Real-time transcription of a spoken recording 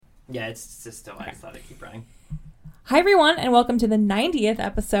Yeah, it's just still, I just let it keep running. Hi, everyone, and welcome to the 90th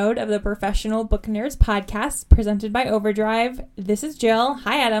episode of the Professional Book Nerds podcast presented by Overdrive. This is Jill.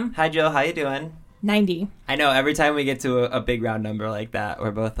 Hi, Adam. Hi, Jill. How you doing? 90. I know, every time we get to a big round number like that, we're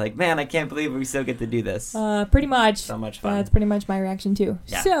both like, man, I can't believe we still get to do this. Pretty much. So much fun. That's pretty much my reaction, too.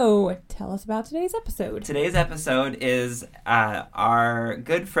 Yeah. So, tell us about today's episode. Today's episode is our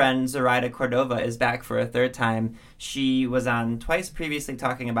good friend Zoraida Cordova is back for a third time. She was on twice previously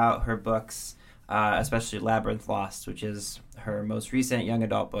talking about her books, especially Labyrinth Lost, which is her most recent young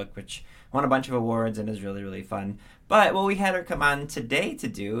adult book, which won a bunch of awards and is really, really fun. But what we had her come on today to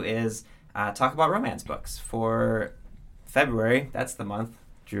do is talk about romance books for February. That's the month.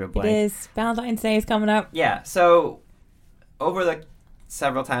 Drew a blank. It is. Valentine's Day is coming up. Yeah, so over the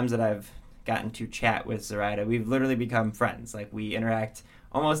several times that I've gotten to chat with Zoraida, we've literally become friends. Like, we interact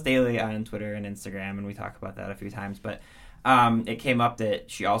almost daily on Twitter and Instagram, and we talk about that a few times. But it came up that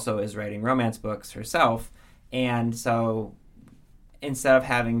she also is writing romance books herself, and so instead of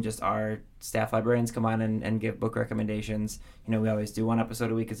having just our staff librarians come on and give book recommendations, you know, we always do one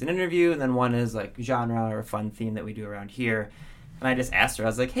episode a week as an interview, and then one is like genre or a fun theme that we do around here. And I just asked her, I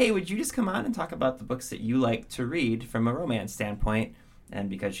was like, hey, would you just come on and talk about the books that you like to read from a romance standpoint?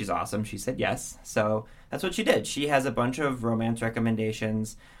 And because she's awesome, she said yes. So that's what she did. She has a bunch of romance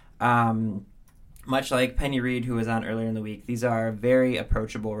recommendations. Much like Penny Reed, who was on earlier in the week, these are very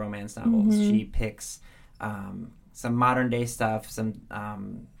approachable romance novels. Mm-hmm. She picks some modern day stuff, some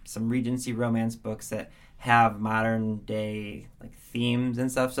Regency romance books that have modern day like themes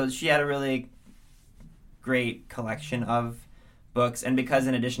and stuff. So she had a really great collection of books, and because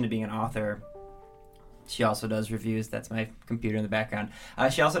in addition to being an author, she also does reviews. That's my computer in the background.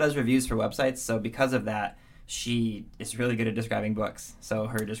 She also does reviews for websites. So because of that, she is really good at describing books. So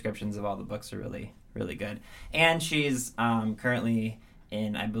her descriptions of all the books are really, really good. And she's currently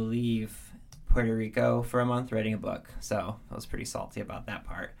in, I believe, Puerto Rico for a month writing a book. So I was pretty salty about that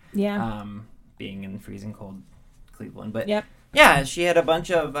part. Yeah. Being in freezing cold Cleveland. But yep. Yeah, she had a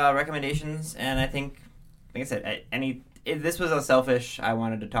bunch of recommendations, and I think, like I said, if this was a selfish, I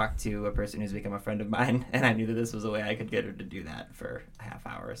wanted to talk to a person who's become a friend of mine, and I knew that this was a way I could get her to do that for a half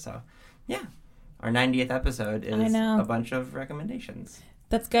hour. So, yeah, our 90th episode is a bunch of recommendations.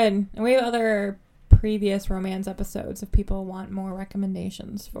 That's good. And we have other previous romance episodes if people want more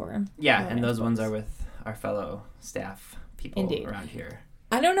recommendations for. Yeah, and those ones are with our fellow staff people around here.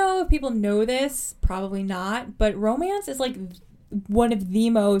 I don't know if people know this, probably not, but romance is like one of the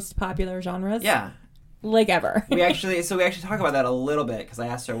most popular genres. Yeah. Like ever. we actually talk about that a little bit because I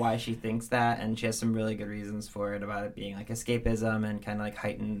asked her why she thinks that, and she has some really good reasons for it, about it being like escapism and kind of like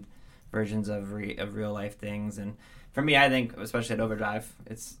heightened versions of real life things. And for me, I think, especially at Overdrive,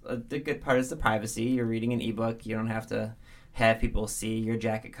 it's the good part is the privacy. You're reading an ebook. You don't have to have people see your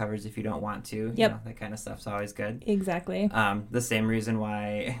jacket covers if you don't want to. Yep. You know, that kind of stuff's always good. Exactly. The same reason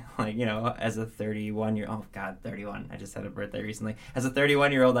why, like, you know, as a 31 I just had a birthday recently. As a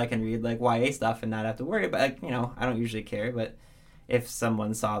 31-year-old, I can read like YA stuff and not have to worry about, like, you know, I don't usually care, but if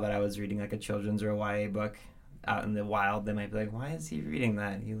someone saw that I was reading like a children's or a YA book out in the wild, they might be like, why is he reading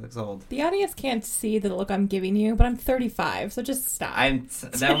that? He looks old. The audience can't see the look I'm giving you, but I'm 35, so just stop.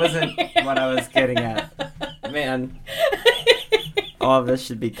 That wasn't what I was getting at. Man, all of this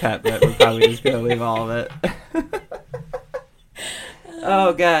should be cut, but we're probably just going to leave all of it.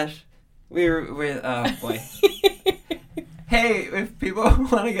 Oh, gosh. We're oh, boy. Hey, if people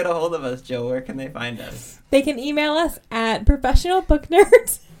want to get a hold of us, Joe, where can they find us? They can email us at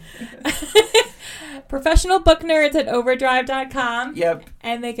professionalbooknerds. professionalbooknerds@overdrive.com. Yep.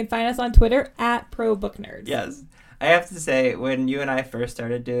 And they can find us on Twitter at ProBookNerds. Yes. I have to say, when you and I first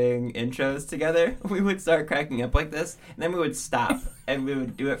started doing intros together, we would start cracking up like this, and then we would stop, and we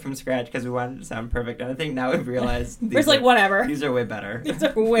would do it from scratch because we wanted it to sound perfect. And I think now we've realized whatever. These are way better. These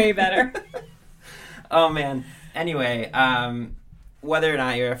are way better. Oh, man. Anyway, whether or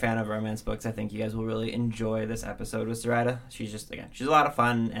not you're a fan of romance books, I think you guys will really enjoy this episode with Zoraida. She's a lot of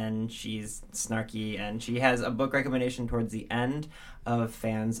fun, and she's snarky, and she has a book recommendation towards the end of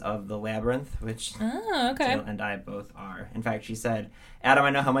fans of The Labyrinth, which Jill and I both are. In fact, she said, Adam,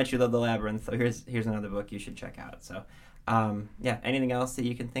 I know how much you love The Labyrinth, so here's another book you should check out. So, yeah, anything else that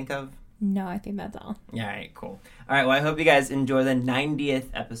you can think of? No, I think that's all. All right, cool. All right, well, I hope you guys enjoy the 90th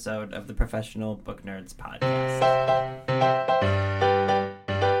episode of the Professional Book Nerds podcast.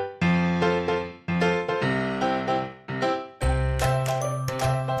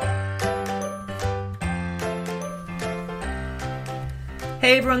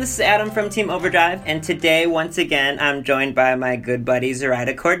 Hey everyone, this is Adam from Team Overdrive, and today, once again, I'm joined by my good buddy,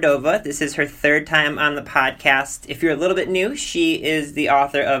 Zoraida Cordova. This is her third time on the podcast. If you're a little bit new, she is the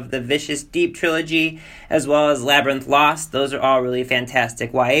author of the Vicious Deep trilogy, as well as Labyrinth Lost. Those are all really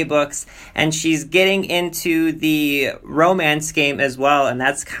fantastic YA books, and she's getting into the romance game as well, and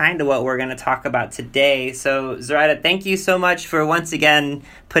that's kind of what we're going to talk about today. So, Zoraida, thank you so much for once again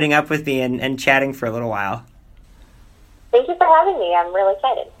putting up with me and chatting for a little while. Thank you for having me. I'm really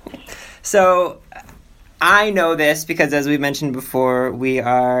excited. So, I know this because, as we mentioned before, we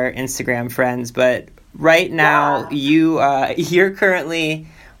are Instagram friends. But right now, you're currently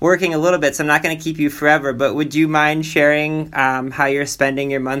working a little bit, so I'm not going to keep you forever. But would you mind sharing how you're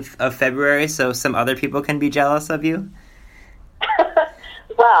spending your month of February so some other people can be jealous of you?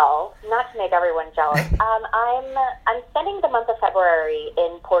 Well, not to make everyone jealous, I'm spending the month of February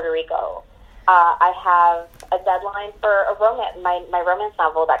in Puerto Rico. I have a deadline for my romance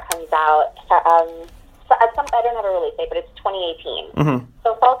novel that comes out. I don't have a release date, but it's 2018. Mm-hmm.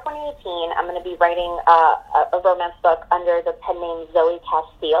 So fall 2018, I'm going to be writing a romance book under the pen name Zoe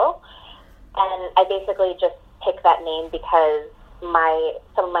Castile, and I basically just picked that name because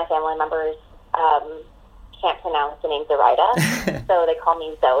some of my family members can't pronounce the name Zoraida, so they call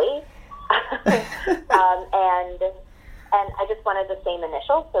me Zoe. And I just wanted the same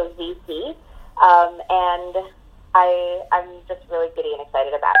initials, so ZC. And I'm just really giddy and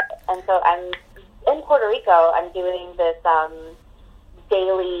excited about it. And so I'm in Puerto Rico. I'm doing this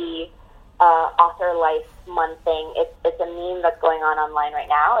daily author life month thing. It's a meme that's going on online right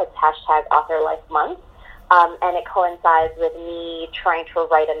now. It's #author life month, and it coincides with me trying to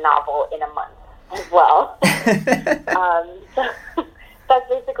write a novel in a month as well. So that's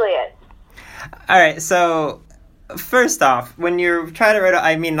basically it. All right, so first off, when you're trying to write,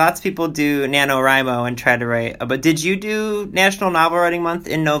 I mean, lots of people do NaNoWriMo and try to write, but did you do National Novel Writing Month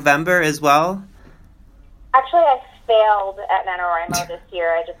in November as well? Actually, I failed at NaNoWriMo this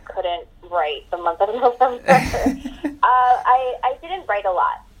year. I just couldn't write the month of November. I didn't write a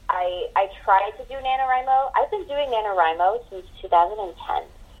lot. I tried to do NaNoWriMo. I've been doing NaNoWriMo since 2010.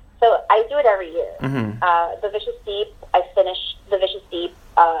 So I do it every year. Mm-hmm. The Vicious Deep, I finished The Vicious Deep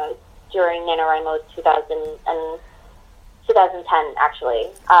during NaNoWriMo 2010, actually.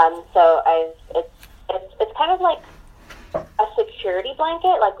 So it's kind of like a security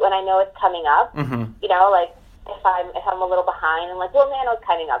blanket. Like when I know it's coming up, mm-hmm. you know, like if I'm a little behind, I'm like, well, Nano's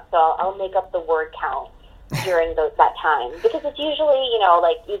coming up, so I'll make up the word count during that time, because it's usually, you know,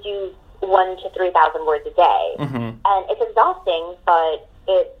 like you do 1,000 to 3,000 words a day, mm-hmm. and it's exhausting, but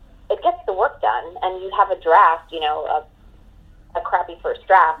it gets the work done, and you have a draft, you know, a crappy first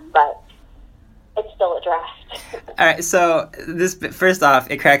draft, but it's still a draft. All right, so first off,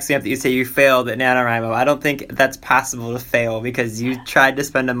 it cracks me up that you say you failed at NaNoWriMo. I don't think that's possible to fail because you tried to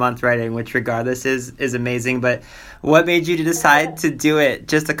spend a month writing, which regardless is amazing. But what made you decide to do it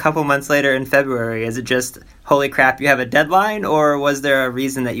just a couple months later in February? Is it just, holy crap, you have a deadline, or was there a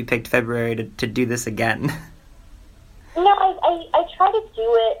reason that you picked February to do this again? No, I try to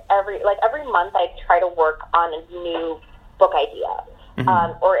do it every month. I try to work on a new book idea.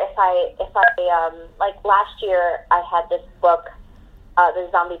 Mm-hmm. Or if I like last year, I had this book, the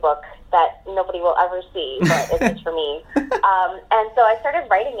zombie book that nobody will ever see, but it's just for me. And so I started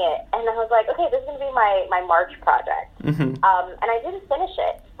writing it, and I was like, okay, this is going to be my March project. Mm-hmm. And I didn't finish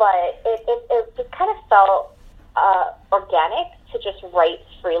it, but it just kind of felt organic to just write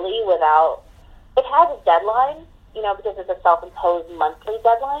freely without. It has a deadline, you know, because it's a self-imposed monthly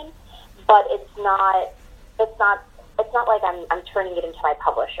deadline, but it's not like I'm turning it into my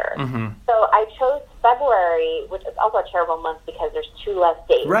publisher. Mm-hmm. So I chose February, which is also a terrible month because there's 2 less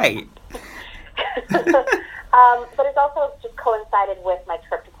days. Right. But it's also just coincided with my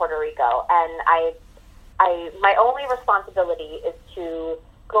trip to Puerto Rico, and my only responsibility is to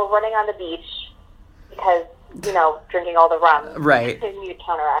go running on the beach because, you know, drinking all the rum. Right. And you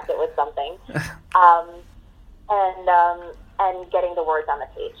counteract it with something. And getting the words on the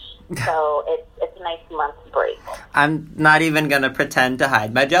page. So it's a nice month break. I'm not even going to pretend to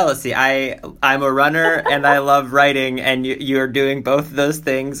hide my jealousy. I'm a runner and I love writing, and you're doing both of those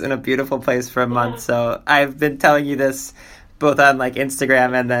things in a beautiful place for a month. So I've been telling you this both on like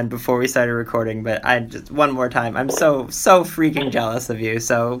Instagram and then before we started recording, but I just one more time, I'm so freaking jealous of you.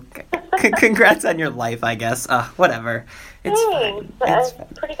 So congrats on your life, I guess. Whatever. It's fine. It's a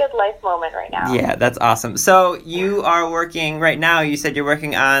pretty good life moment right now. Yeah, that's awesome. So you are working right now. You said you're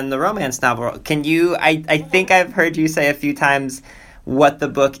working on the romance novel. Can you? I think I've heard you say a few times what the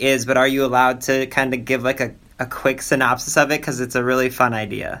book is, but are you allowed to kind of give like a quick synopsis of it, because it's a really fun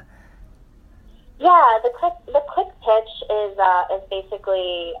idea? Yeah, the quick pitch pitch is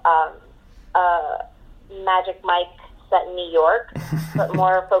basically Magic Mike set in New York, but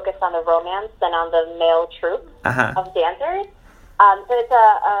more focused on the romance than on the male troupe of dancers. So it's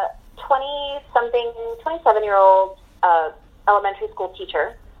a 27-year-old elementary school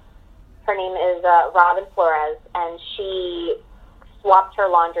teacher. Her name is Robin Flores, and she swapped her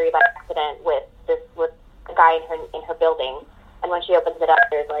laundry by accident with a guy in her building. And when she opens it up,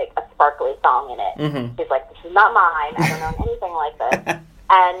 there's like a sparkly song in it. Mm-hmm. She's like, "This is not mine. I don't know anything like this."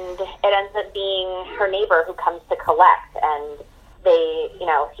 And it ends up being her neighbor who comes to collect, and they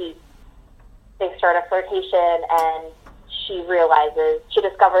start a flirtation, and she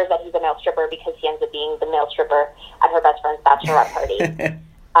discovers that he's a male stripper because he ends up being the male stripper at her best friend's bachelorette party.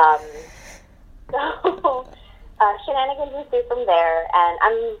 So shenanigans ensue from there, and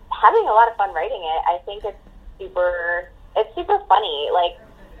I'm having a lot of fun writing it. I think it's super funny. Like,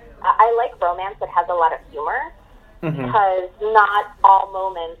 I like romance that has a lot of humor, because not all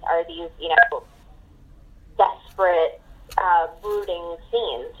moments are these, desperate, brooding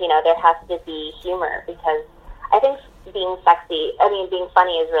scenes. There has to be humor, because I think being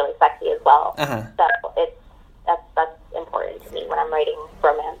funny is really sexy as well. So that's important to me when I'm writing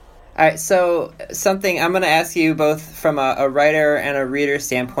romance. All right, so something I'm going to ask you both from a writer and a reader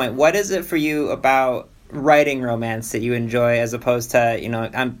standpoint. What is it for you about writing romance that you enjoy, as opposed to,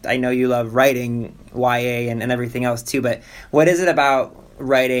 I know you love writing YA and everything else too, but what is it about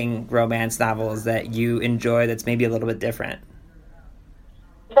writing romance novels that you enjoy that's maybe a little bit different?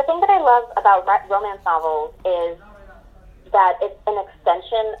 The thing that I love about romance novels is that it's an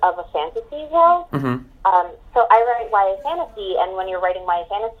extension of a fantasy world. So I write YA fantasy, and when you're writing YA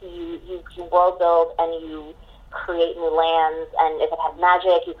fantasy, you world build and you create new lands, and if it has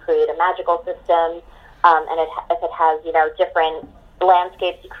magic, you create a magical system, and if it has, different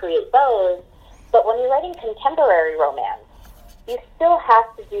landscapes, you create those. But when you're writing contemporary romance, you still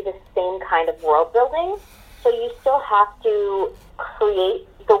have to do the same kind of world building. So you still have to create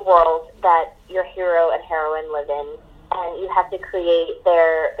the world that your hero and heroine live in, and you have to create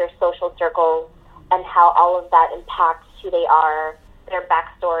their social circles and how all of that impacts who they are, their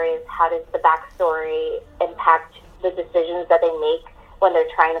backstories. How does the backstory impact the decisions that they make when they're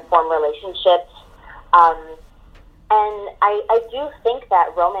trying to form relationships? And I do think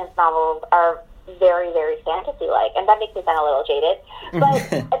that romance novels are very, very fantasy-like, and that makes me sound a little jaded.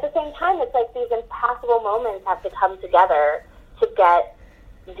 But at the same time, it's like these impossible moments have to come together to get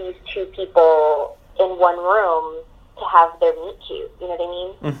these two people in one room to have their meet cute. You know what I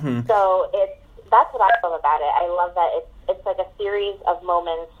mean? So that's what I love about it. I love that it's like a series of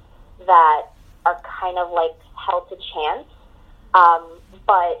moments that are kind of like held to chance,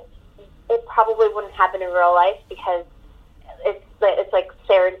 but it probably wouldn't happen in real life because it's like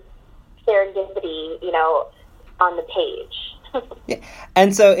serendipity, on the page. Yeah.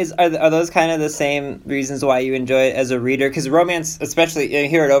 And so are those kind of the same reasons why you enjoy it as a reader? Because romance, especially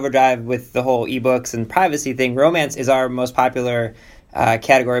here at Overdrive with the whole ebooks and privacy thing, romance is our most popular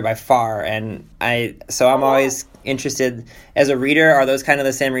category by far. And I'm always interested, as a reader, are those kind of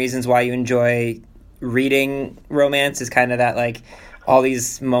the same reasons why you enjoy reading romance? Is kind of that, like, all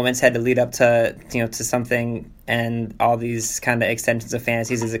these moments had to lead up to, to something, and all these kind of extensions of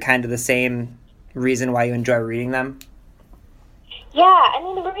fantasies? Is it kind of the same reason why you enjoy reading them? Yeah,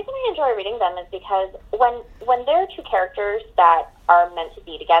 the reason I enjoy reading them is because when there are two characters that are meant to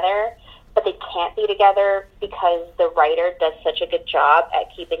be together, but they can't be together because the writer does such a good job at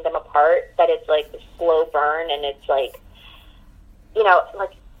keeping them apart that it's like a slow burn, and it's like,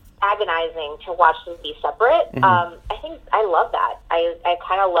 like agonizing to watch them be separate. I think I love that. I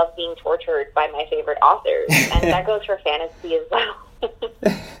kind of love being tortured by my favorite authors, and that goes for fantasy as well.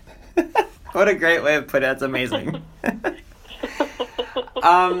 What a great way of putting it. That's amazing.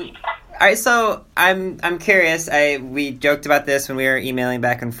 All right, so I'm curious. We joked about this when we were emailing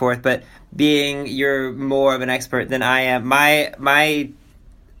back and forth, but you're more of an expert than I am. The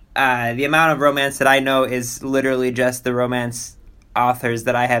amount of romance that I know is literally just the romance authors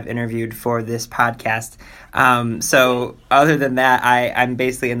that I have interviewed for this podcast. So other than that, I'm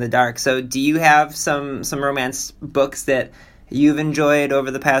basically in the dark. So do you have some romance books that you've enjoyed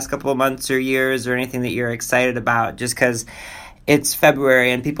over the past couple of months or years, or anything that you're excited about, just because it's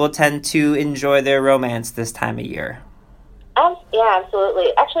February and people tend to enjoy their romance this time of year? Yeah,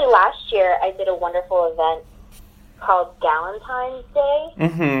 absolutely. Actually, last year I did a wonderful event called Galentine's Day,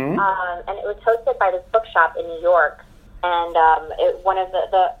 and it was hosted by this bookshop in New York. And I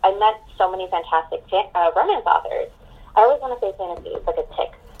met so many fantastic romance authors. I always want to say fantasy; it's like a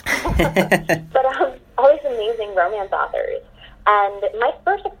tick. But always amazing romance authors. And my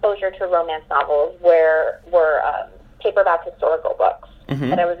first exposure to romance novels were paperback historical books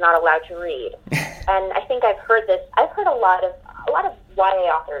that I was not allowed to read. And I think I've heard this. I've heard a lot of YA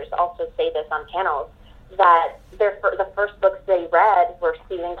authors also say this on panels, that the first books they read were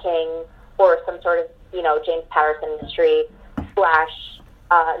Stephen King or some sort of, James Patterson mystery /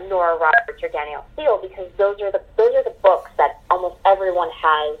 Nora Roberts or Danielle Steele, because those are the books that almost everyone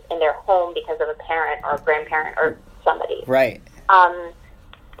has in their home because of a parent or a grandparent or somebody. Right.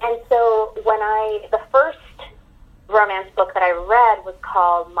 And so the first romance book that I read was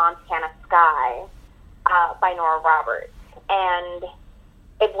called Montana Sky by Nora Roberts, and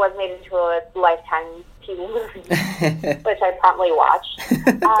it was made into a Lifetime TV movie, which I promptly watched.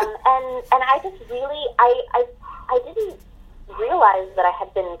 And I just really, I didn't realize that I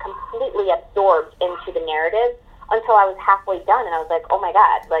had been completely absorbed into the narrative until I was halfway done, and I was like, oh my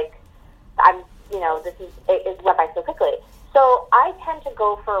God, like, it went by so quickly. So I tend to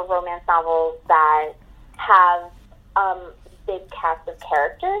go for romance novels that have big cast of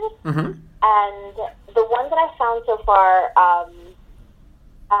characters, and the ones that I found so far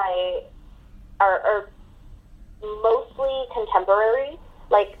are mostly contemporary,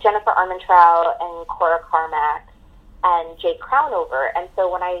 like Jennifer Armentrout and Cora Carmack and Jake Crownover. And so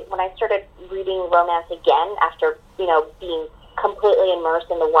when I started reading romance again after being completely immersed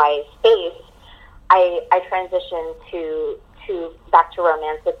in the YA space, I transitioned to back to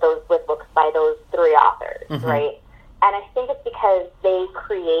romance with books by those three authors, right? And I think it's because they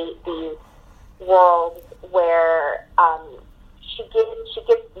create these worlds where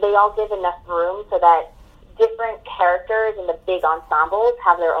they all give enough room so that different characters in the big ensembles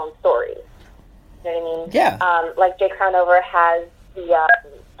have their own stories. You know what I mean? Yeah. Like Jake Crownover has the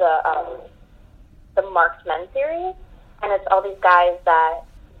Marked Men series, and it's all these guys that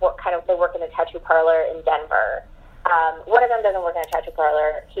they work in a tattoo parlor in Denver. One of them doesn't work in a tattoo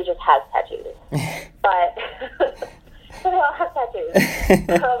parlor; he just has tattoos. But so they all have tattoos,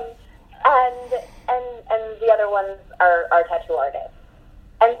 and the other ones are tattoo artists.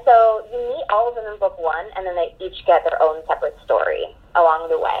 And so you meet all of them in book one, and then they each get their own separate story along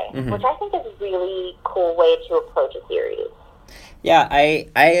the way, which I think is a really cool way to approach a series. Yeah, I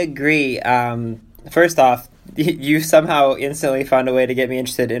agree. First off, you somehow instantly found a way to get me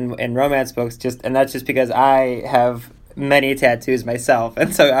interested in romance books, and that's just because I have many tattoos myself,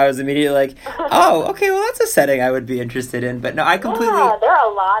 and so I was immediately like, oh, okay, well, that's a setting I would be interested in. But no, I completely... Yeah, there are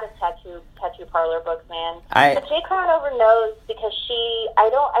a lot of tattoo parlor books, man. But Jay Crownover knows, because I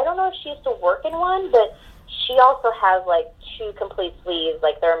don't know if she used to work in one, but she also has like 2 complete sleeves.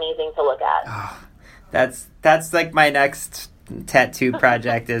 Like, they're amazing to look at. Oh, that's like my next tattoo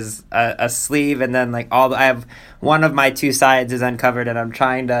project is a sleeve, and then like I have one of my 2 sides is uncovered, and I'm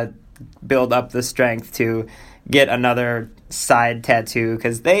trying to build up the strength to get another side tattoo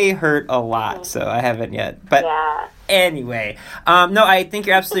because they hurt a lot, so I haven't yet. But anyway, no, I think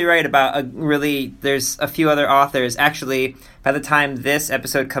you're absolutely right about there's a few other authors. Actually, by the time this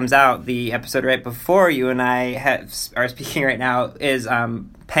episode comes out, the episode right before you and I are speaking right now is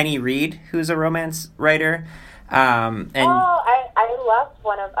Penny Reed, who's a romance writer. And I loved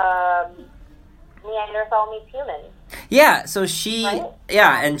one of Neanderthal Meets Human. Yeah, so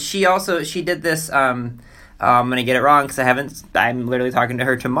and she did this, I'm going to get it wrong because I'm literally talking to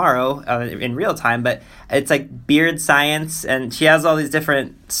her tomorrow in real time, but it's like Beard Science, and she has all these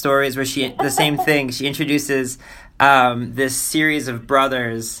different stories where the same thing, she introduces this series of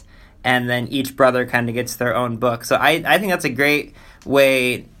brothers, and then each brother kind of gets their own book. So I think that's a great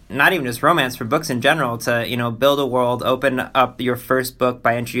way, not even just romance, for books in general, to build a world, open up your first book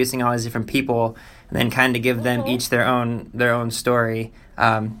by introducing all these different people, and then kind of give them each their own story.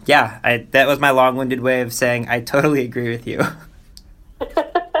 That was my long-winded way of saying I totally agree with you.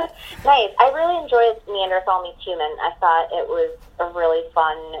 Nice. I really enjoyed Neanderthal Meets Human. I thought it was a really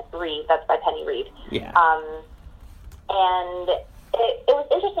fun read. That's by Penny Reed. Yeah. And it was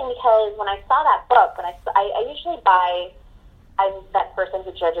interesting because when I saw that book, I usually I'm that person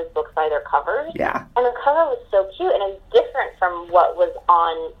who judges books by their covers. Yeah. And the cover was so cute, and it's different from what was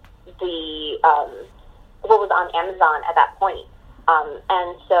on what was on Amazon at that point.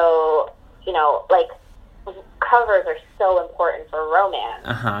 And so, covers are so important for romance.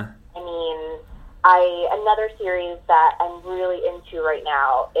 I mean, another series that I'm really into right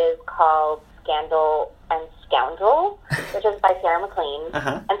now is called Scandal and Scoundrel, which is by Sarah McLean.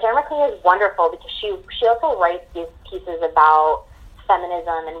 And Sarah McLean is wonderful because she also writes these pieces about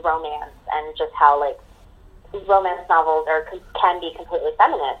feminism and romance, and just how romance novels can be completely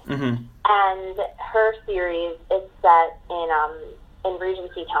feminist. And her series is set in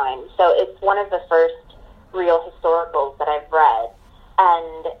Regency time, so it's one of the first real historicals that I've read,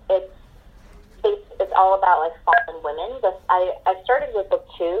 and it's all about and women. I started with book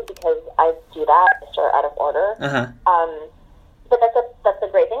 2 because I do that. I start out of order. But that's a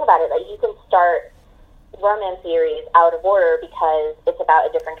great thing about it. Like, you can start romance series out of order because it's about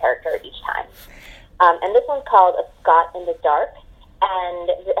a different character each time. And this one's called A Scot in the Dark, and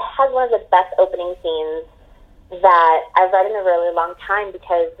it has one of the best opening scenes that I've read in a really long time,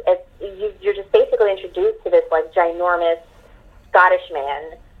 because you're just basically introduced to this like ginormous Scottish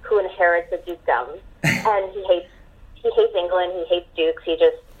man who inherits a dukedom, and he hates England, he hates dukes, he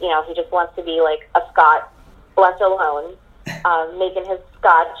just wants to be like a Scot left alone, making his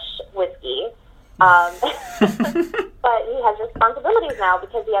Scotch whiskey. But he has responsibilities now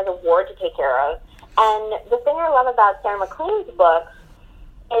because he has a war to take care of. And the thing I love about Sarah MacLean's books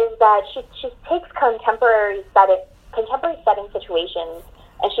is that she takes contemporary setting situations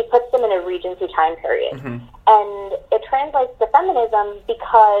and she puts them in a Regency time period. And it translates to feminism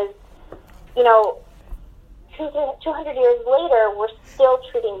because, 200 years later, we're still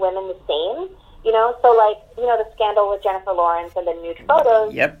treating women the same. So the scandal with Jennifer Lawrence and the nude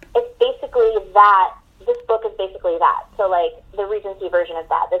photos. Yep. It's basically that. This book is basically that. So the Regency version of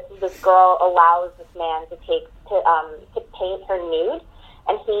that. This girl allows this man to paint her nude,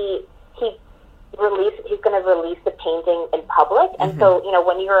 and he's going to release the painting in public. And so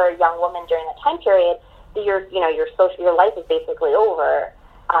when you're a young woman during that time period, your life is basically over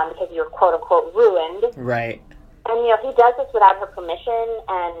because you're quote unquote ruined. Right. And he does this without her permission,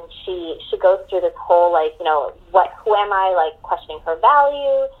 and she goes through this whole who am I, questioning her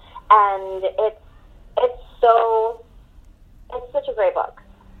value, and it's such a great book.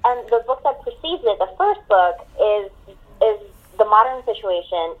 And the book that precedes it, the first book, is the modern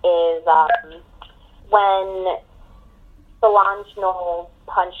situation is when Solange Knowles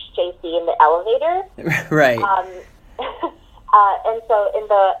punched JC in the elevator. Right. And so in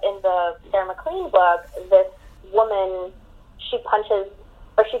the Sarah MacLean book, this woman, she pushes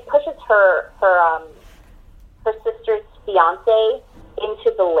her sister's fiance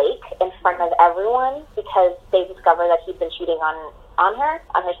into the lake in front of everyone because they discover that he's been cheating on her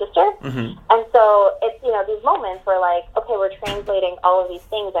sister. And so it's these moments where okay, we're translating all of these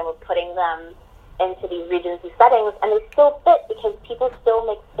things and we're putting them into these Regency settings, and they still fit because people still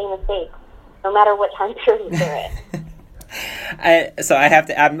make the same mistakes no matter what time period they're in. So I have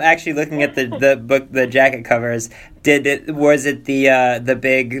to. I'm actually looking at the book, the jacket covers. Was it the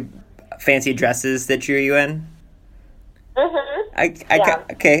big fancy dresses that drew you in? I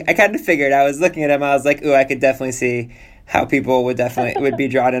kind of figured. I was looking at them. I was like, ooh, I could definitely see how people would be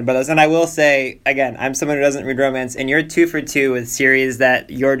drawn in by those. And I will say again, I'm someone who doesn't read romance, and you're 2 for 2 with series that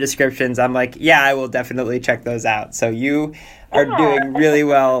your descriptions, I'm like, yeah, I will definitely check those out. So you are doing really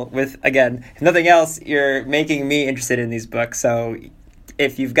well with, again, if nothing else, you're making me interested in these books. So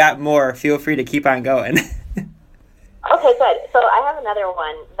if you've got more, feel free to keep on going. Okay, good. So I have another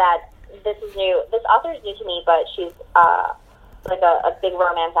one that this is new. This author is new to me, but she's a big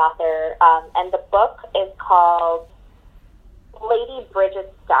romance author. And the book is called Lady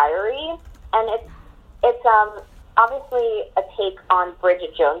Bridget's Diary, and it's obviously a take on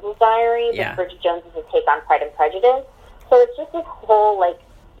Bridget Jones's Diary, but Bridget Jones is a take on Pride and Prejudice. So it's just this whole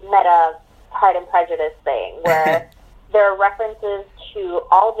meta Pride and Prejudice thing where there are references to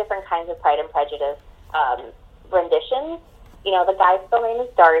all different kinds of Pride and Prejudice renditions. The guy's still name is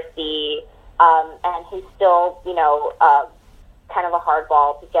Darcy, and he's still kind of a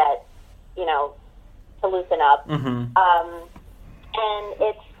hardball to get to loosen up. And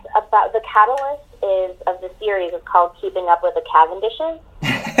it's about, the catalyst of the series is called Keeping Up with the Cavendishes.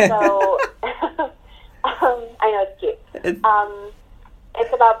 So I know it's cute. It's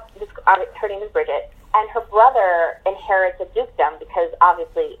about this, her name is Bridget, and her brother inherits a dukedom because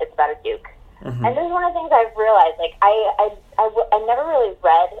obviously it's about a duke. And this is one of the things I've realized. I never really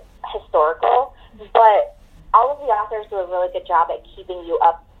read historical, but all of the authors do a really good job at keeping you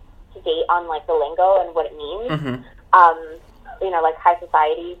up to date on the lingo and what it means. High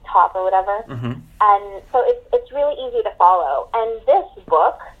society talk or whatever. And so it's really easy to follow. And this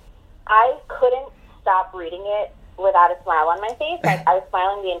book, I couldn't stop reading it without a smile on my face. I was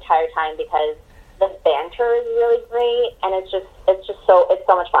smiling the entire time because the banter is really great, and it's so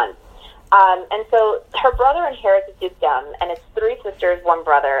much fun. And so her brother inherits a dukedom, and it's 3 sisters, 1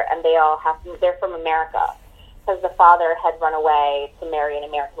 brother, and they're from America because the father had run away to marry an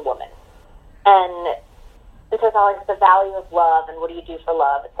American woman. And so it's all the value of love and what do you do for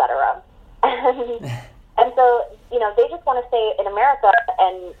love, etc. And so, they just want to stay in America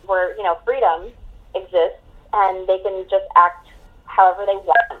and where, freedom exists and they can just act however they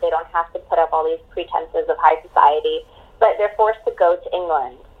want. They don't have to put up all these pretenses of high society, but they're forced to go to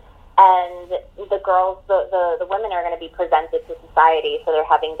England. and the girls, the women are going to be presented to society, so they're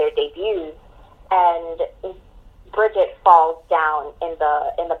having their debuts, and Bridget falls down in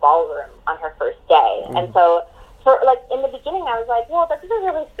the ballroom on her first day. And so, in the beginning, I was like, well, that doesn't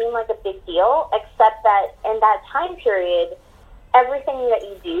really seem like a big deal, except that in that time period, everything that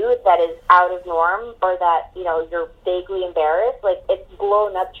you do that is out of norm, or that, you're vaguely embarrassed, like, it's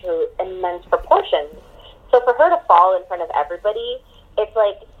blown up to immense proportions. So for her to fall in front of everybody, it's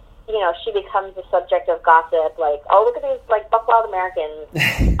like, she becomes the subject of gossip, like, oh, look at these, like, buck wild Americans.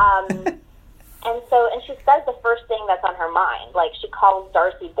 And she says the first thing that's on her mind. Like, she calls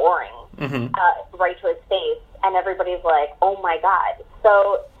Darcy boring, right to his face, and everybody's like, oh my God.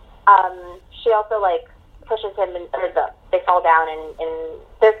 So she also, like, pushes him, they fall down, and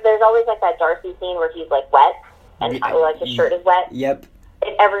there's always, like, that Darcy scene where he's, like, wet, and, like, his shirt is wet. Yep.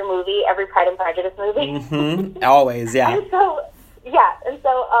 In every movie, every Pride and Prejudice movie. Always, yeah. And so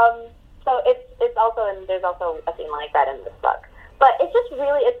it's also, and there's also a scene like that in this book. But it's just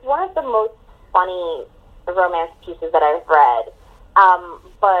really, it's one of the most funny romance pieces that I've read.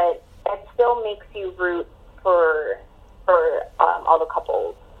 But it still makes you root for all the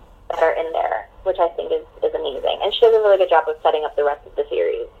couples that are in there, which I think is amazing. And she does a really good job of setting up the rest of the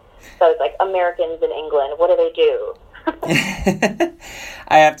series. So it's like, Americans in England, what do they do?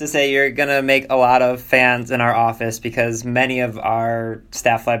 I have to say, you're going to make a lot of fans in our office, because many of our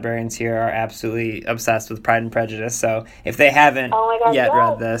staff librarians here are absolutely obsessed with Pride and Prejudice. So if they haven't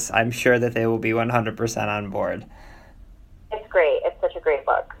read this, I'm sure that they will be 100% on board. It's great. It's such a great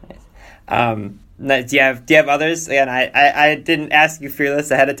book. Do you have others? Again, I didn't ask you for your list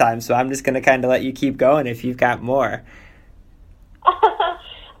ahead of time, so I'm just going to kind of let you keep going if you've got more.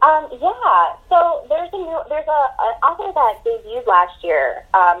 So there's an author that debuted last year.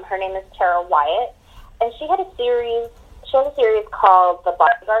 Her name is Tara Wyatt, and she has a series called the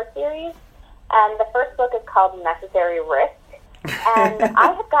Bodyguard series, and the first book is called Necessary Risk. And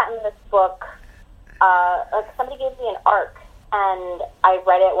I had gotten this book, somebody gave me an ARC, and I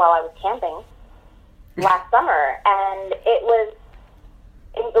read it while I was camping last summer, and it was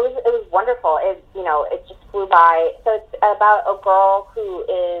wonderful. It just flew by. So it's about a girl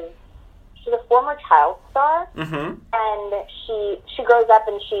she's a former child star, and she grows up,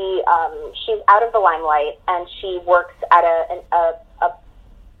 and she's out of the limelight, and she works at an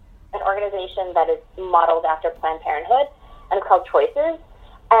organization that is modeled after Planned Parenthood, and it's called Choices.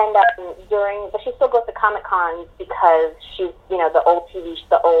 And but she still goes to Comic Cons because she's the old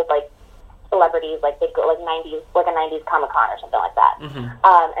like celebrities, like they go like a 90s Comic Con or something like that.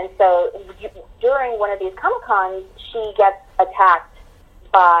 And so during one of these Comic Cons, she gets attacked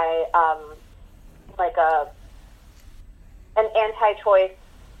by an anti-choice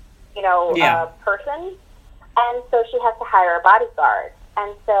person, and so she has to hire a bodyguard.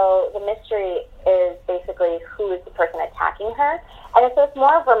 And so the mystery is basically who is the person attacking her, and so it's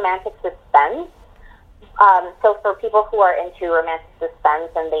more of romantic suspense. So for people who are into romantic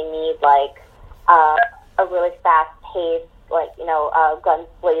suspense and they need like a really fast paced, guns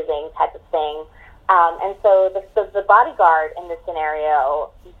blazing type of thing. And so the bodyguard in this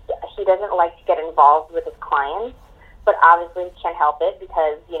scenario, he doesn't like to get involved with his clients, but obviously he can't help it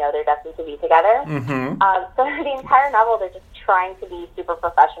because, they're destined to be together. So the entire novel, they're just trying to be super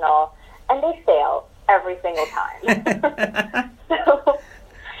professional, and they fail every single time.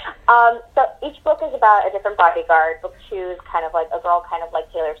 So each book is about a different bodyguard. Book 2 is kind of like a girl kind of like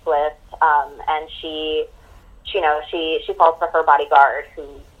Taylor Swift, and she falls for her bodyguard who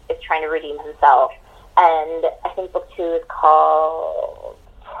is trying to redeem himself. And I think book 2 is called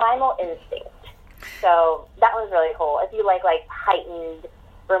Primal Instinct. So that one's really cool. If you like heightened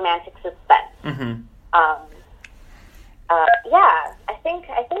romantic suspense.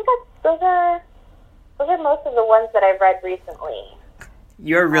 I think those are most of the ones that I've read recently.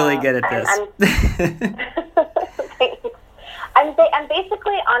 You're really good at this. I'm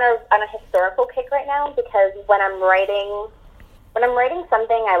basically on a historical kick right now, because when I'm writing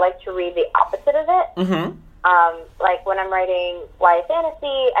something, I like to read the opposite of it. Like when I'm writing YA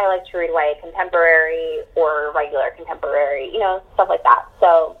fantasy, I like to read YA contemporary or regular contemporary, stuff like that.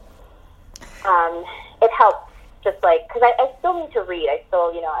 So it helps, just like, because I still need to read. I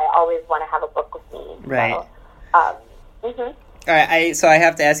still, I always want to have a book with me. Right. So, All right, so I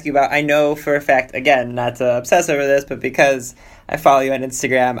have to ask you about, I know for a fact, again, not to obsess over this, but because I follow you on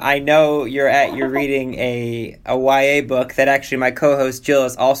Instagram. I know you're reading a YA book that actually my co-host Jill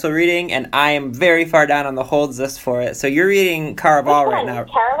is also reading, and I am very far down on the holds list for it. So you're reading Caraval right now.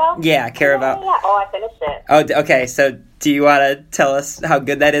 Caraval? Yeah, Caraval. Yeah. Oh, I finished it. Oh, okay. So do you want to tell us how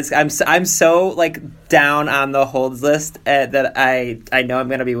good that is? I'm so like down on the holds list that I know I'm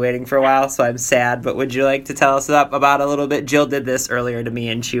going to be waiting for a while, so I'm sad. But would you like to tell us about a little bit? Jill did this earlier to me,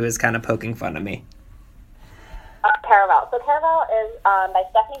 and she was kind of poking fun of me. Caraval. So Caraval is by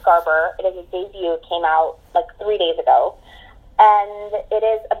Stephanie Garber. It is a debut. It came out like 3 days ago. And it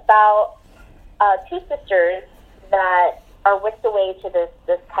is about two sisters that are whisked away to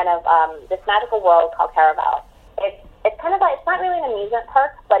this kind of this magical world called Caraval. It's kind of like, it's not really an amusement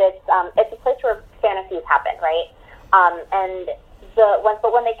park, but it's a place where fantasies happen, right?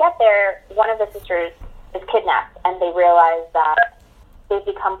 But when they get there, one of the sisters is kidnapped, and they realize that they've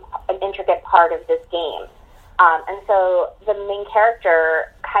become an intricate part of this game. And so the main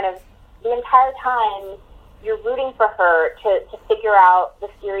character, kind of the entire time, you're rooting for her to figure out the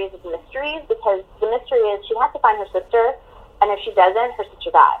series of mysteries, because the mystery is she has to find her sister, and if she doesn't, her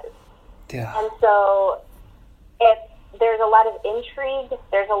sister dies. Yeah. And so there's a lot of intrigue,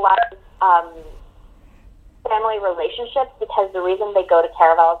 there's a lot of family relationships, because the reason they go to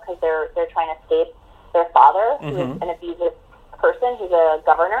Caraval is because they're trying to escape their father, who is an abusive person, who's a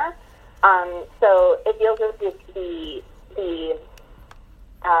governor. So it deals with the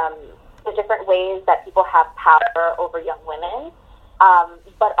different ways that people have power over young women,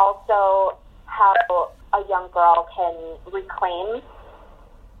 but also how a young girl can reclaim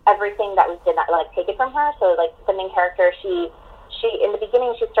everything that was taken from her. So like the main character, she in the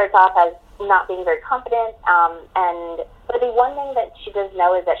beginning she starts off as not being very confident, but the one thing that she does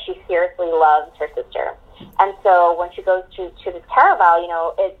know is that she seriously loves her sister. And so when she goes to this Caraval,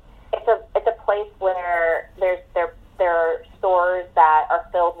 it's a place where there are stores that are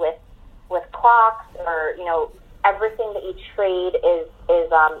filled with clocks, or everything that you trade is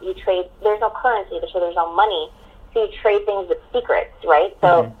you trade. There's no currency, so there's no money. So you trade things with secrets, right?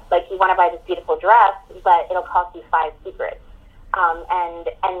 So like you want to buy this beautiful dress, but it'll cost you 5 secrets.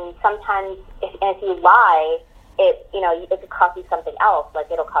 And sometimes if you lie, it could cost you something else.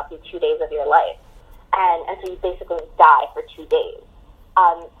 Like it'll cost you 2 days of your life, and so you basically die for 2 days.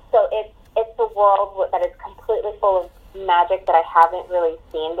 So it's a world that is completely full of magic that I haven't really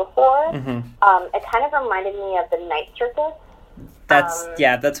seen before. It kind of reminded me of the Night Circus.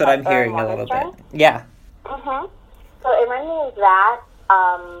 That's what I'm hearing a little bit. Yeah. So it reminded me of that,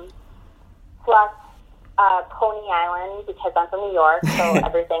 plus Coney Island, because I'm from New York, so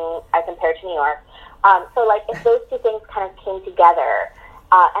everything I compare to New York. So like if those two things kind of came together,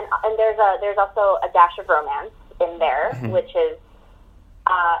 and there's also a dash of romance in there, which is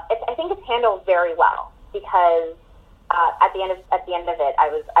I think it's handled very well, because at the end of it,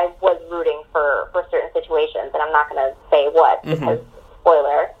 I was rooting for certain situations, and I'm not going to say what because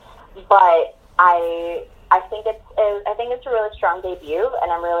spoiler, but I think it's a really strong debut,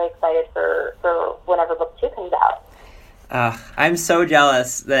 and I'm really excited for whenever book 2 comes out. I'm so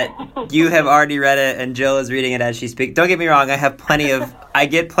jealous that you have already read it and Jill is reading it as she speaks. Don't get me wrong, I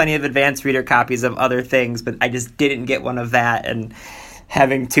get plenty of advanced reader copies of other things, but I just didn't get one of that, and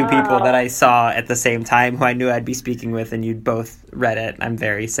having two people that I saw at the same time who I knew I'd be speaking with, and you'd both read it, I'm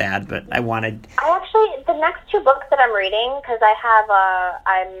very sad, but I wanted... The next 2 books that I'm reading, because I have,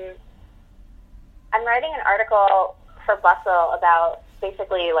 I'm writing an article for Bustle about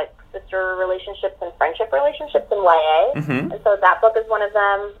basically like sister relationships and friendship relationships in YA. And so that book is one of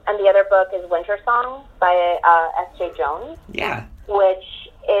them, and the other book is Winter Song by S.J. Jones. Yeah. Which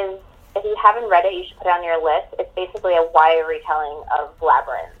is, if you haven't read it, you should put it on your list. It's basically a YA retelling of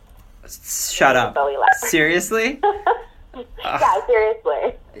Labyrinth. Shut up. Seriously? Yeah,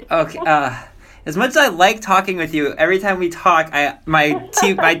 seriously. Okay. As much as I like talking with you, every time we talk, my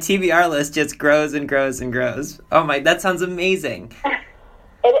TBR list just grows and grows and grows. Oh my, that sounds amazing. So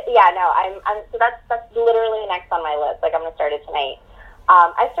that's literally next on my list. Like I'm gonna start it tonight.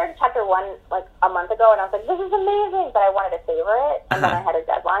 I started chapter 1 like a month ago, and I was like, this is amazing, but I wanted to savor it, and then I had a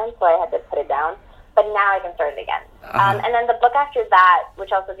deadline, so I had to put it down. But now I can start it again. And then the book after that,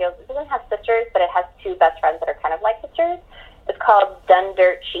 which also deals, it doesn't have sisters, but it has 2 best friends that are kind of like sisters. It's called Done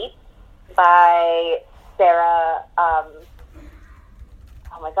Dirt Cheap by Sarah. Oh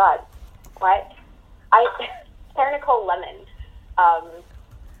my God, what? Sarah Nicole Lemon.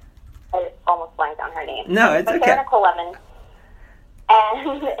 I almost blanked on her name. No, it's okay. Sarah Nicole Lemon,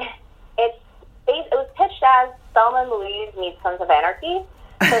 and it was pitched as Thelma and Louise meets Sons of Anarchy.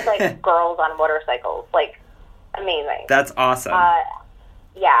 So it's like girls on motorcycles, like amazing. That's awesome.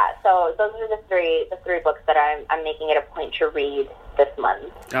 yeah, so those are the three books that I'm making it a point to read this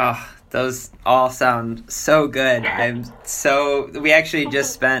month. Oh, those all sound so good. We actually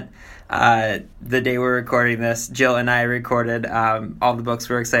just spent the day we're recording this, Jill and I recorded all the books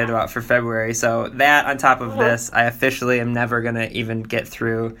we're excited about for February. So that on top of this, I officially am never going to even get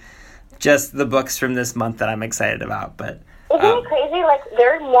through just the books from this month that I'm excited about. But isn't it crazy? Like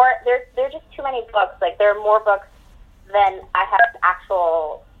there are just too many books. Like there are more books than I have an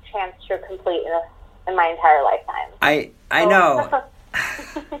actual chance to complete in my entire lifetime. I know.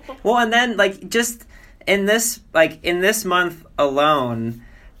 Well, and then like just in this month alone,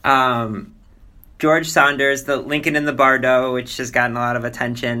 George Saunders, the Lincoln in the Bardo, which has gotten a lot of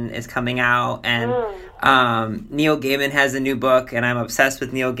attention, is coming out, and Neil Gaiman has a new book, and I'm obsessed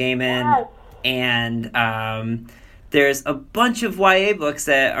with Neil Gaiman. Yes. And there's a bunch of YA books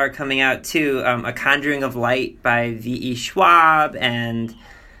that are coming out too. A Conjuring of Light by V.E. Schwab, and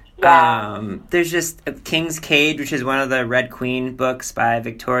there's just King's Cage, which is one of the Red Queen books by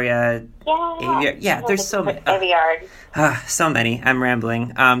Victoria Aveyard. Yeah, there's so many. So many. I'm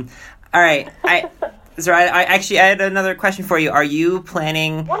rambling. All right. Zoraida, I had another question for you. Are you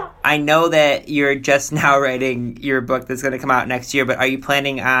planning, I know that you're just now writing your book that's going to come out next year, but are you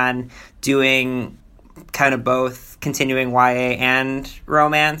planning on doing kind of both, continuing YA and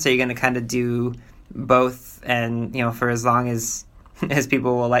romance? Are you going to kind of do both and, for as long as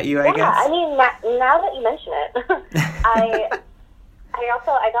people will let you, I guess? Yeah, I mean, now that you mention it,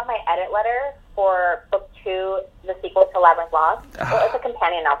 I got my edit letter for book 2, the sequel to Labyrinth Lost. Well, it's a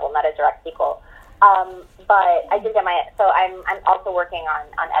companion novel, not a direct sequel. But I did get so I'm also working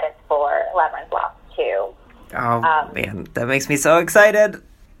on edits for Labyrinth Lost too. Oh man, that makes me so excited.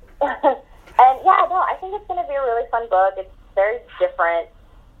 And I think it's going to be a really fun book. It's very different.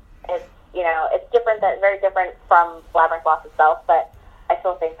 It's very different from Labyrinth Lost itself, but I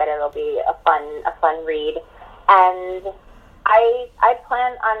still think that it'll be a fun read. And I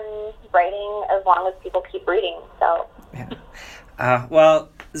plan on writing as long as people keep reading. So. Yeah. Well,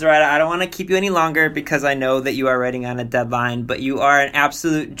 Zoraida, I don't want to keep you any longer because I know that you are writing on a deadline, but you are an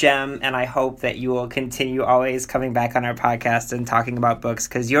absolute gem, and I hope that you will continue always coming back on our podcast and talking about books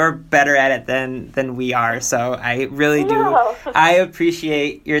because you're better at it than we are. So I really do. I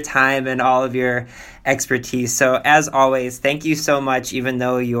appreciate your time and all of your expertise. So as always, thank you so much, even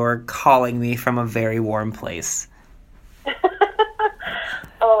though you're calling me from a very warm place.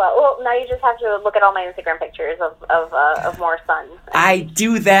 Well, now you just have to look at all my Instagram pictures of more sun. I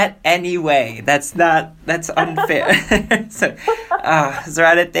do that anyway. That's unfair. So,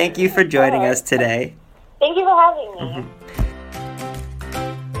 Zoraida, thank you for joining us today. Thank you for having me.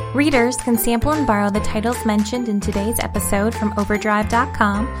 Readers can sample and borrow the titles mentioned in today's episode from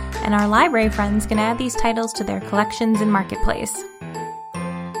Overdrive.com, and our library friends can add these titles to their collections and marketplace.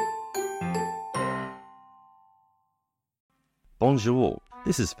 Bonjour.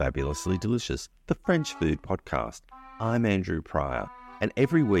 This is Fabulously Delicious, the French food podcast. I'm Andrew Pryor, and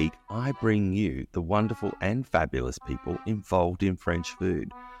every week I bring you the wonderful and fabulous people involved in French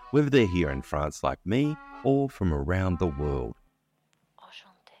food, whether they're here in France like me or from around the world.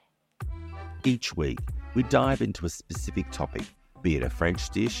 Each week, we dive into a specific topic, be it a French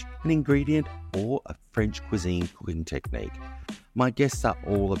dish, an ingredient, or a French cuisine cooking technique. My guests are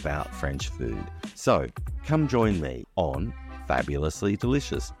all about French food, so come join me on Fabulously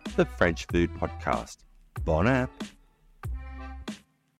Delicious, the French food podcast. Bon app!